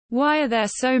Why are there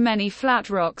so many flat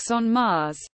rocks on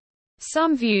Mars?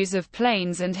 Some views of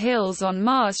plains and hills on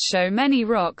Mars show many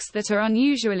rocks that are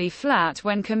unusually flat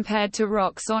when compared to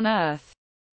rocks on Earth.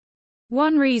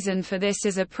 One reason for this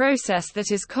is a process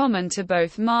that is common to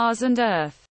both Mars and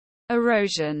Earth: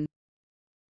 erosion.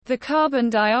 The carbon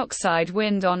dioxide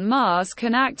wind on Mars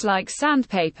can act like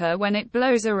sandpaper when it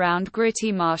blows around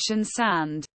gritty Martian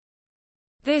sand.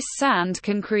 This sand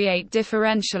can create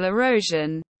differential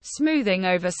erosion, smoothing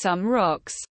over some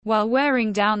rocks, while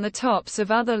wearing down the tops of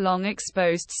other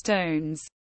long-exposed stones.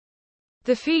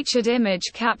 The featured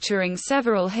image capturing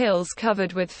several hills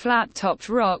covered with flat-topped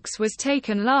rocks was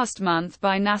taken last month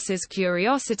by NASA's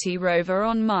Curiosity rover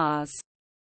on Mars.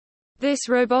 This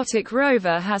robotic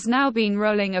rover has now been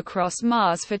rolling across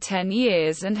Mars for 10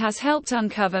 years and has helped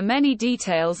uncover many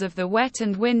details of the wet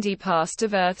and windy past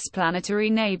of Earth's planetary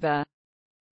neighbor.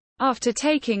 After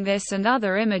taking this and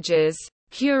other images,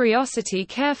 Curiosity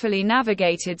carefully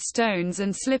navigated stones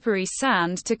and slippery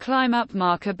sand to climb up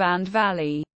Marker Band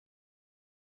Valley.